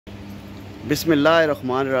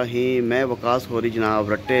बिस्मिल्लाहिर्रहमानिर्रहीम। मैं वकास हो रही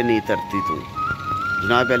जनाब रट्टे नहीं धरती तू।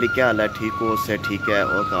 जनाब अली क्या हाल है? ठीक हो? उससे ठीक है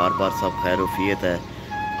और कार बार सब खैर वफियत है।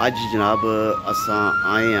 अज जनाब असा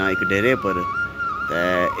आए हाँ एक डेरे पर, तो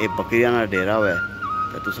ये बकरियां का डेरा है।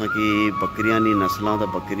 तो तुसा की बकरियां नी नस्लों तो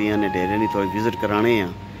बकरियां ने डेरे नहीं थोड़े विजिट कराने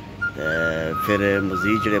हैं, तो फिर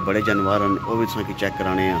मजीद जोड़े बड़े जानवर हैं वह भी तुसा की चेक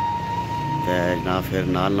कराने हैं। तो जनाब फिर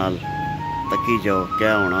नाल नाल तकी जाओ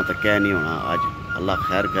क्या होना तो क्या नहीं होना। अज अल्लाह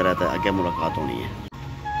खैर करे तो अगे मुलाकात होनी है।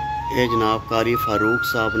 ये जनाब कारी फारूक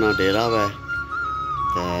साहब ना डेरा है,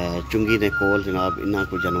 तो चुंगी ने कोल जनाब इन्ना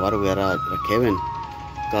कोई जानवर वगैरह रखे हुए।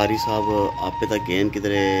 कारी साहब आपे तक गेन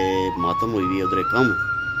किधरे मातम हुई है उधरे कम,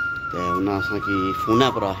 तो उन्हें असा की फोन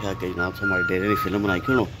पर आख्या कि जनाब हमारे डेरे की फिल्म बनाई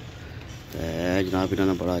क्यों। तो जनाब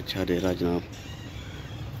इन्होंने बड़ा अच्छा डेरा जनाब,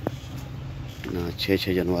 इन्हें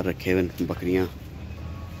अच्छे जानवर रखे हुए, बकरियां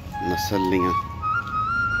नस्ल लियाँ,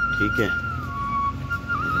 ठीक है।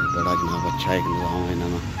 बड़ा जनाब अच्छा एक निज़ाम है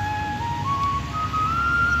इन्होंने।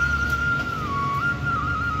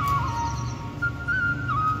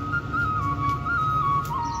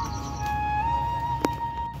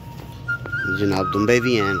 जनाब दुम्बे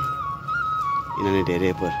भी हैं इन्होंने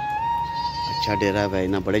डेरे पर, अच्छा डेरा है।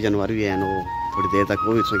 इन्हें बड़े जानवर भी हैं, वो थोड़ी देर तक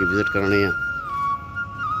वो भी उसकी विजिट कराने हैं।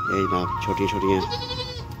 ये जनाब छोटी छोटियाँ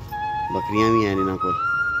बकरियां भी हैं इन्हों को।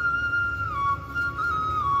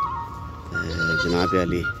 जनाब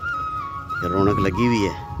अली रौनक लगी हुई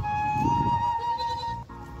है,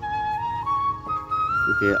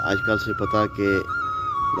 क्योंकि आजकल से पता कि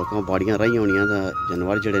लोगों बाड़ियां रही होनी तो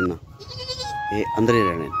जानवर जड़े ना ये अंदर ही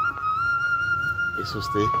रहने, इस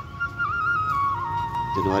वास्ते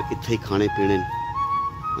जानवर इत्थे ही खाने पीने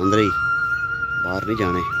अंदर ही, बाहर नहीं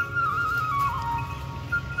जाने।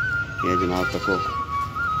 ये जनाब तको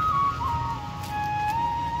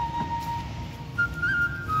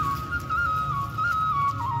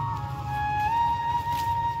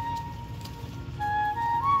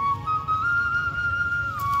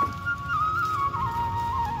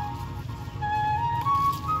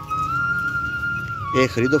ये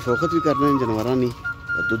खरीदो फरोख्त भी करने जानवर नहीं,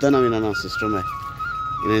 दुधा का भी इन्होंने सिस्टम है।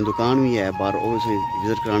 इन्हें दुकान भी है बाहर, वो भी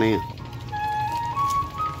विजिट कराने हैं।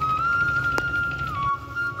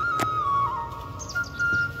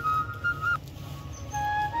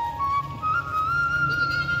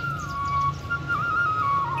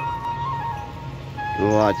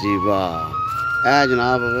 वाह जी वाह, ए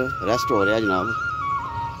जनाब रेस्ट हो रहा जनाब।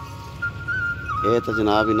 ये तो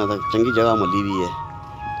जनाब इन्हों तक चंगी जगह मिली भी है,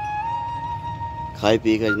 खाई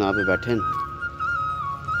पी के जनाब पे बैठे न।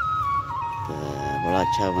 तो बड़ा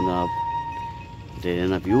अच्छा जनाब डेरे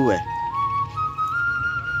का व्यू है।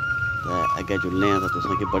 तो अगे जुलने हैं तो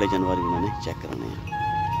तुसा के बड़े जानवर भी इन्होंने चेक कराने हैं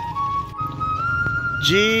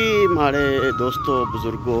जी। माड़े दोस्तों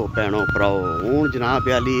बुजुर्गों भैनों भराओ, हूँ जनाब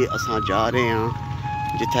अली असा जा रहे हैं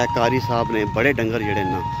जिथे कारी साहब ने बड़े डंगर जड़े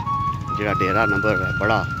ना, जड़ा डेरा नंबर है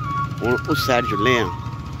बड़ा, हूँ उस साइड जुलने हैं।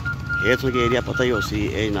 ये तो एरिया पता ही हो सी,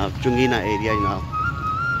 ये जनाब चुंगी ना एरिया जनाब,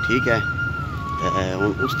 ठीक है। हूँ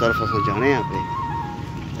उस तरफ अस जाने पे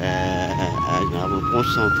जनाब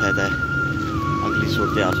पहुँचसा उत्थे तो अगली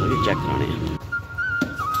सूरत हाल होगी चेक कराने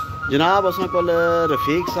जनाब। असा को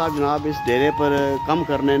रफीक साहब जनाब इस डेरे पर कम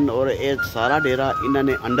करने, और ये सारा डेरा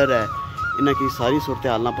इन्होंने अंडर है। इन्हें की सारी सूरत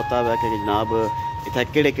हाल ना पता है कि जनाब इतने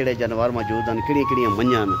केड़े केड़े जानवर मौजूद हैं, किड़ियाँ किड़ियाँ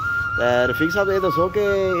मंझां। रफीक साहब ये दसो कि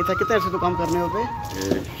इतना कितने अरसे तो काम करने हो पे?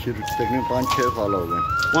 तकरीबन 5-6 साल हो गए।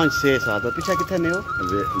 5-6 साल तो पीछे कितने ने हो?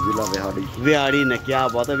 जिला बिहाड़ी। बिहाड़ी ने, क्या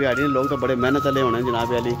बात है। बिहाड़ी ने लोग तो बड़े मेहनत वाले होने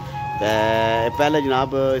जनाब अली। पहले जनाब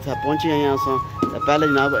इतना पहुँचे आए अस, पहले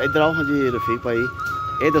जनाब इधर आओ। हाँ जी रफीक भाई,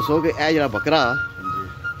 ये दसो कि यह जरा बकरा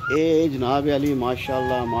ये जनाब अली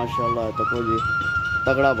माशाल्लाह माशाल्लाह तको जी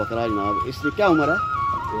तगड़ा बकरा जनाब। इसकी क्या उम्र है?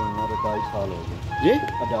 हमारे 2.5 साल हो गए जी।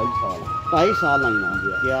 2.5 साल। 2.5 साल है जनाब,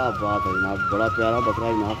 क्या बात है जनाब। बड़ा प्यारा बकरा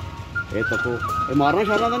जनाब। ये तको ये मारना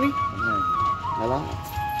शारना था नहीं है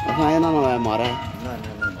अच्छा, ये ना मारा है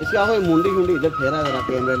इसकी आहो मुंडी शुंडी इधर फेरा है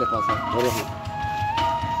कैमरे वाले पास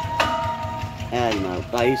है जनाब।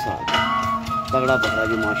 2.5 साल तगड़ा बकरा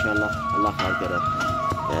जी माशाल्लाह, अल्लाह खैर करे।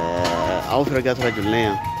 आओ फिर अगर थोड़ा जुलने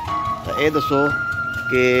हैं। तो ये दसो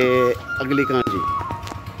कि अगली कहानी जी।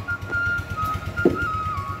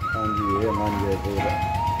 हाँ जी ये मान जाए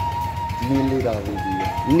नीली रावी जी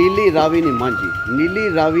है। नीली रावी नी मंझ, नीली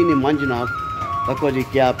रावी नी मंझ जनाब। देखो जी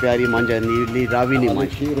क्या प्यारी मंझ है, नीली रावी नी मंझ।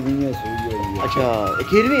 खीरवी है, सुई हुई है। अच्छा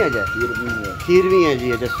खीरवी है जी? खीरवी है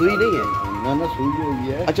जी। अच्छा सुई नहीं है? ना सुई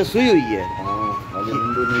हुई है। अच्छा सुई हुई है, अभी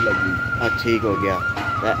हिंदू नहीं लगी। हाँ ठीक हो गया।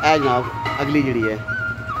 ए जनाब अगली जी है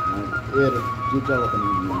चीचा वतनी।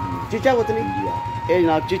 चीचा वतनी ये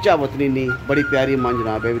जनाब चीचा वतनी नी, बड़ी प्यारी मंझ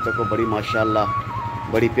जनाब। ये भी तको बड़ी माशाल्लाह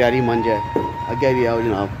बड़ी प्यारी मंज है। अगे भी आओ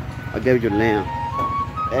जनाब, अगे भी जुलने हैं।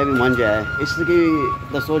 यह भी मंज है, इसकी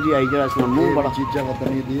दसो जी आई जरा इसका मुँह बड़ा चीज़ा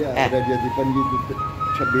वतनी दी है,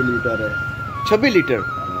 26 लीटर है। 26 लीटर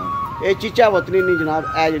ये चीचा वतनी नहीं जनाब,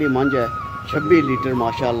 ए जी मंज है 26 लीटर।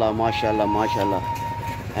 माशाअल्लाह माशाअल्लाह माशाअल्लाह।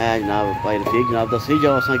 ए जनाब भाई रफीक जनाब दसी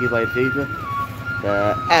जाओ असा की भाई रफीक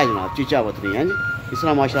ए जनाब चीचा वतनी है जी। इस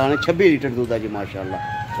तरह माशाअल्लाह ने 26 लीटर दूध है जी माशाअल्लाह।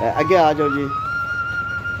 अगे आ जाओ जी,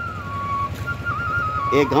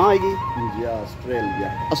 ये गां आएगी जी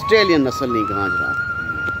ऑस्ट्रेलियन नस्ल नहीं गां जनाब।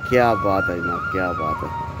 क्या बात है जनाब, क्या बात है,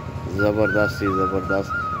 ज़बरदस्त ही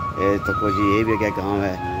ज़बरदस्त। ये तो जी ये भी क्या गाँव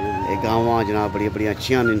है, ये गाँव जनाब बड़ी बड़ी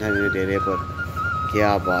अच्छियां नहीं डेरे पर।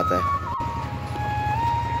 क्या बात है।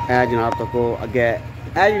 ए जनाब तको अगे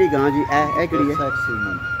ए जी गां जी ए केड़ी है?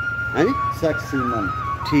 सेक्सीमन है जी, सेक्सीमन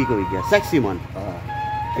ठीक हो गया सेक्सीमन। हाँ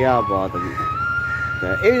क्या बात है जी।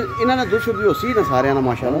 इन्होंने दुध शुद्ध भी हो सी ना सारे ना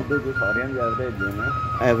माशाअल्लाह, सारे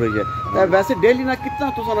एवरेज है। वैसे डेली ना कितना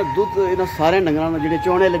तुसा ना दुध इन्हां सारे डंगरां ना जेह्ड़े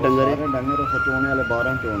चोने वाले डंगर है? डंगर चोने वाले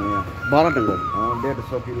 12 चोने हैं। 12 डंगर, हाँ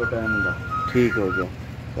 150 किलो टाइम होंदा। ठीक हो गया।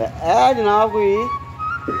 ए जनाब कोई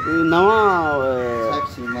नवा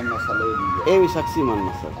सेक्सीमन नस्ल है, ये भी सेक्सीमन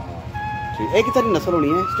नस्ल। ठीक, एक तरह नस्ल होनी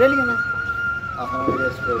है ऑस्ट्रेलियन है। हाँ ये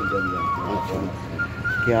ऑस्ट्रेलियन है।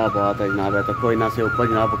 क्या बात है जनाब। है तो कोई ना से ऊपर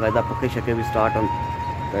जनाब बाकायदा पक्के शके भी स्टार्ट हो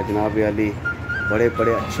तो जनाब अली बड़े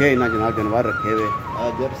बड़े अच्छे इन्हें जनाब जानवर रखे हुए।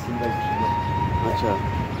 जर्सी अच्छा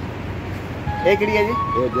ये केड़ी है जी?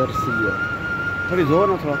 ये जर्सी है, थोड़ी जोर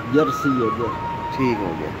ना थोड़ा। जर्सी है जो। ठीक हो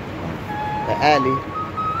गया। तो ली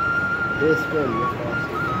ये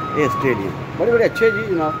ऑस्ट्रेलियन बड़े बड़े अच्छे जी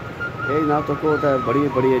जनाब। ये जनाब तो को बड़ी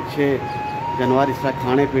बड़ी अच्छे जानवर इस तरह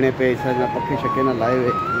खाने पीने पे इस तरह पक्के शके ना लाए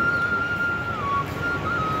हुए।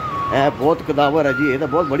 है बहुत कदावर है जी, ये तो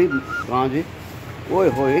बहुत बड़ी गां जी। ओए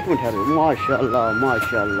हो एक मिनट ठहरो, माशाअल्लाह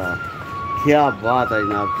माशाअल्लाह क्या बात है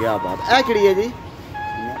जनाब, क्या बात। ए केड़ी है जी?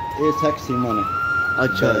 ये सेक्सीमन है।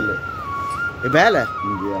 अच्छा ये बैल है?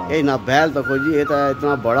 ये ना बैल तो कोई जी, ये तो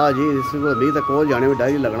इतना बड़ा जी, इसको नहीं तो कोल जाने में डर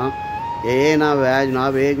ही लगना। ये ना वै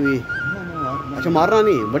जनाब एक भी अच्छा मारना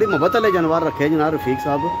नहीं। बड़ी मोहब्बत वाले जानवर रखे जनाब रफीक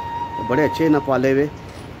साहब, बड़े अच्छे ना पाले हुए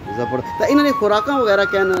जबरदस्त। तो इन्होंने खुराक वगैरह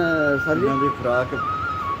क्या सर जी? खुराक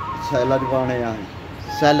सैलज पाने हैं।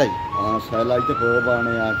 सैलज? हाँ सैलज तो पो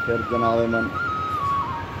पाने हैं, फिर जनाब मन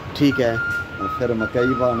ठीक है, फिर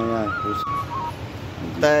मकई पाने हैं।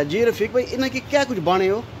 तो जी रफीक भाई इन्हें की क्या कुछ बाने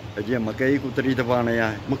हो? जी मकई कुतरी तो पाने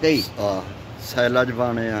हैं। मकई? हाँ सैलज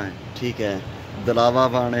पाने हैं। ठीक है। दलावा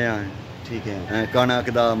पाने हैं। ठीक है। कणक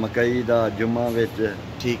दा मकई दा जुम्मा विच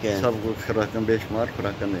ठीक है, सब कुछ खुराक बेशुमार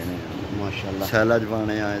खुराक देने हैं माशाअल्लाह। सैलज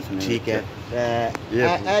पाने हैं इसमें। ठीक है।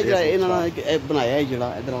 ये बनाया है जरा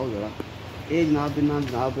इधर आओ जरा, ये जनाब इन्होंने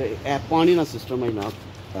जनाब ए पानी ना सिस्टम है जनाब,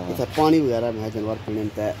 इतना पानी वगैरह में जानवर पीने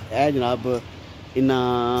का है जनाब। इन्ना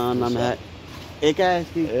नाम है एक है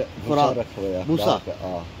इसकी खुराक भूसा।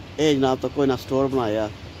 ये जनाब तो कोई ना स्टोर बनाया।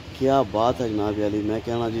 क्या बात है जनाब अली, मैं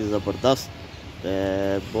कहना जी ज़बरदस्त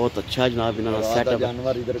बहुत अच्छा जनाब इन्होंने सेटअप।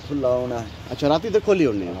 जानवर इधर खुला होना है। अच्छा रात इधर खोली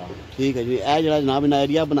होनी है। ठीक है जी। ए जरा जनाब इन्हें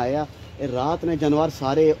एरिया बनाया रात ने जानवर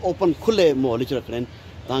सारे ओपन खुले माहौल च रखने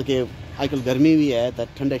ताकि आजकल गर्मी भी है तो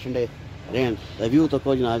ठंडे ठंडे रहन। व्यू तो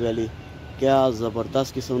को जनाब अली क्या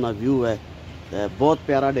ज़बरदस्त किस्म का व्यू है, बहुत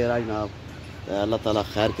प्यारा डेरा जनाब। अल्लाह ताला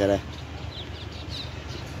खैर करे।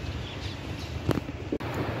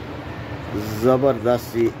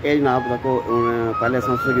 ज़बरदस्त जी। ये जनाब देखो पहले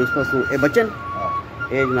समझ उसका बच्चन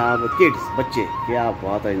ये जनाब किड्स बच्चे। क्या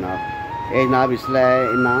बात है जनाब। ये जनाब इसलिए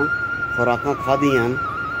इन्हें खुराक खादी हैं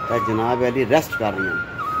तो जनाब अली रेस्ट कर रही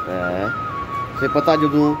हैं। तो पता जो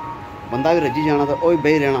बंदा भी रजी जाना तो वह भी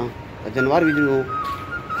बही रहना, तो जानवर भी जो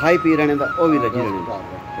खाई पी रहे तो वह भी रजी रहने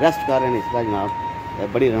रेस्ट कर रहे हैं इसलिए जनाब।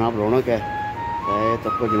 बड़ी जनाब रौनक है। तो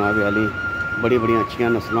तको जनाब अली बड़ी बड़ी अच्छी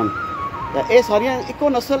नस्लों। तो ये सारिया इको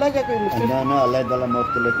नस्ल है या कोई अलग अलग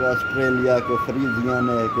मुख्तलिफ? ऑस्ट्रेलिया को फ्रीजियन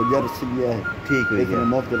है, कोई जर्सी है। ठीक है।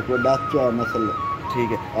 मुख्तलिफ कोई डाचा नस्ल। ठीक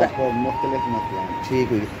है, आपको मुख्तलिफ नस्ल हैं।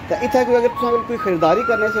 ठीक है। तो इतना कोई अगर कोई खरीदारी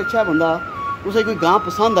करने से अच्छा बंदा उसे कोई गां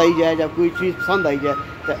पसंद आई जाए या कोई चीज़ पसंद आई जाए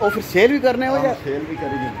तो वो फिर सेल भी करने हो या सेल भी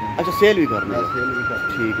करेंगे? अच्छा सेल भी करने हैं। सेल भी कर।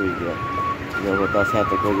 ठीक हो गया ज़बरदस्त है।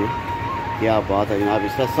 तो जी क्या बात है जनाब।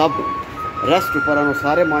 इसका सब रेस्ट ऊपर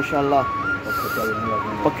सारे माशाल्लाह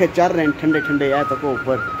पखे चल रहे हैं ठंडे ठंडे है तक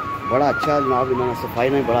ऊपर। बड़ा अच्छा जनाब इन्होंने सफाई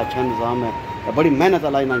में बड़ा अच्छा निज़ाम है, बड़ी मेहनत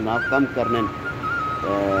वाला इन्हें जनाब कम करने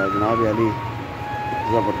जनाब अली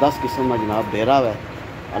ज़बरदस्त किस्म का जनाब डेरा है।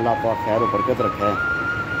 अल्लाह पाक खैर और बरकत रखे है।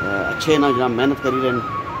 अच्छे ना जनाब मेहनत करी रहे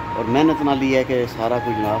और मेहनत ना ली है कि सारा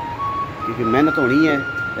कुछ जनाब, क्योंकि मेहनत होनी है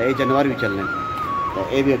तो ये जानवर भी चलने तो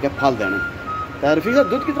ये भी अगे फल देने। तो रफीक साहब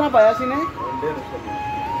दूध कितना पाया सी ने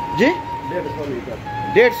जी?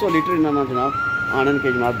 150 लीटर इन्होंने जनाब आनन के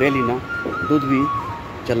जनाब डेली ना दूध भी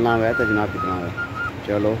चलना हुआ तो जनाब कितना है।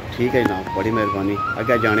 चलो ठीक है जनाब, बड़ी मेहरबानी,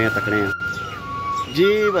 अगे जाने तकने हैं जी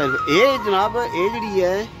भाई। ये जनाब ये जी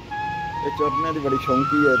है चरने की बड़ी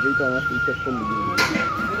शौकी है भी,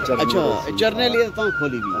 अच्छा चरने लिए तो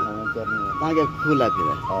खोली भी ताकि खुला फिर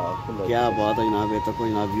क्या बात है जनाब। ये तो कोई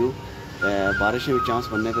जनाब व्यू बारिश में चांस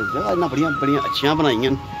बनने पर जगह इतना बढ़िया बढ़िया अच्छियाँ बनाई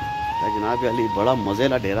हैं जनाब अली, बड़ा मजे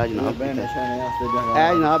ला डेरा जनाब है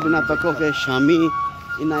जनाब। इन्हें तको के शामी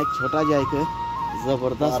इन्हें एक छोटा जा एक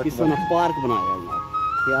जबरदस्त किस्म का पार्क बनाया जनाब,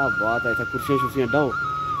 क्या बात है। कुर्सियाँ शुर्सियाँ डाओ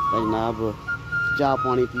जनाब, चाह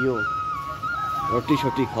पानी पियो, रोटी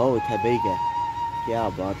शोटी खाओ इतने बही के, क्या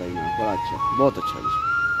बात है जनाब, बड़ा अच्छा, बहुत अच्छा जी,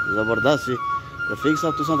 जबरदस्त जी। रफीक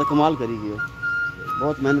साहब तुसा तो कमाल करी गए,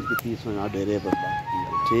 बहुत मेहनत की थी इसमें डेरे पर,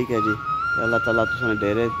 ठीक है जी। अल्लाह ताला तुसा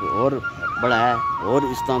डेरे और बड़ा है और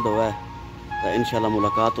इस तरह दो है तो इंशाल्लाह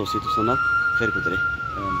मुलाकात हो सी तुसा ना फिर कुदरे,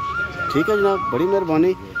 ठीक है जनाब, बड़ी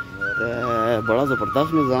मेहरबानी। बड़ा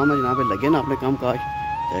ज़बरदस्त निज़ाम है जनाब, लगे ना अपने काम काज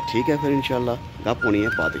तो ठीक है, फिर इंशाल्लाह गप होनी है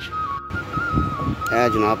पादिश है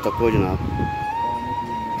जनाब। तको जनाब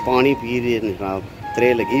पानी पी रही है जनाब,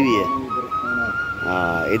 त्रे लगी हुई है,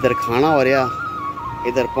 हाँ इधर खाना हो रहा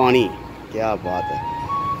इधर पानी, क्या बात है।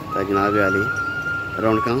 तो जनाब अली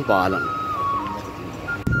रौनक पाल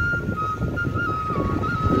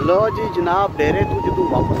लो जी जनाब, डेरे तू जो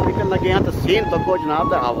वापस निकल लगे हैं तो सीन तको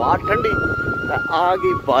जनाब हवा ठंडी आ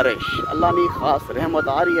गई बारिश, अल्लाह ने खास रहमत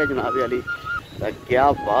आ रही है जनाब अली, क्या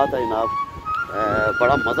बात है जनाब।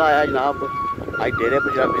 बड़ा मज़ा आया जनाब आज डेरे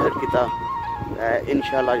पर जरा विजिट किया,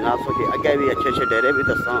 इंशाल्लाह जनाब सो कि अगे भी अच्छे अच्छे डेरे भी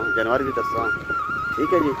दसा, जानवर भी दसा,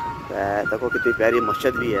 ठीक है जी। देखो कितनी प्यारी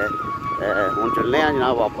मस्जिद भी है। हम चलने हैं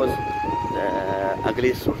जनाब वापस,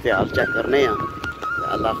 अगली सूरत हाल चेक करने हैं,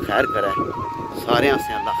 अल्लाह खैर करे सारे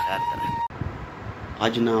से, अल्लाह खैर करे।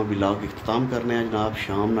 अज ना व्लॉग इख्तिताम करने हैं जनाब,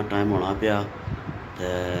 शाम ना टाइम होना पाया तो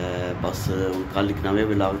बस हूँ कल एक नवे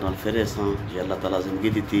व्लॉग नाल फिर असां जे अल्लाह ताला जिंदगी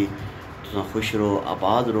दी तुसां खुश रहो,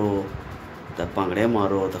 आबाद रहो, तो भांगड़े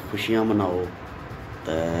मारो, तो खुशियां मनाओ,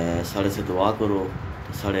 तो साढ़े से दुआ करो,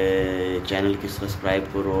 तो साढ़े चैनल की सब्सक्राइब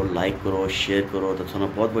करो, लाइक करो, शेयर करो। तो तुहानू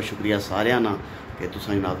बहुत बहुत शुक्रिया सारिया ना कि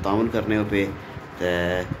तुसां जनाब ताउन करने हो पे। तो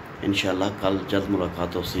इंशाल्लाह कल जल्द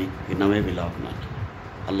मुलाकात हो सी नवे व्लॉग नाल,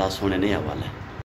 अल्लाह सोने ने हवाले।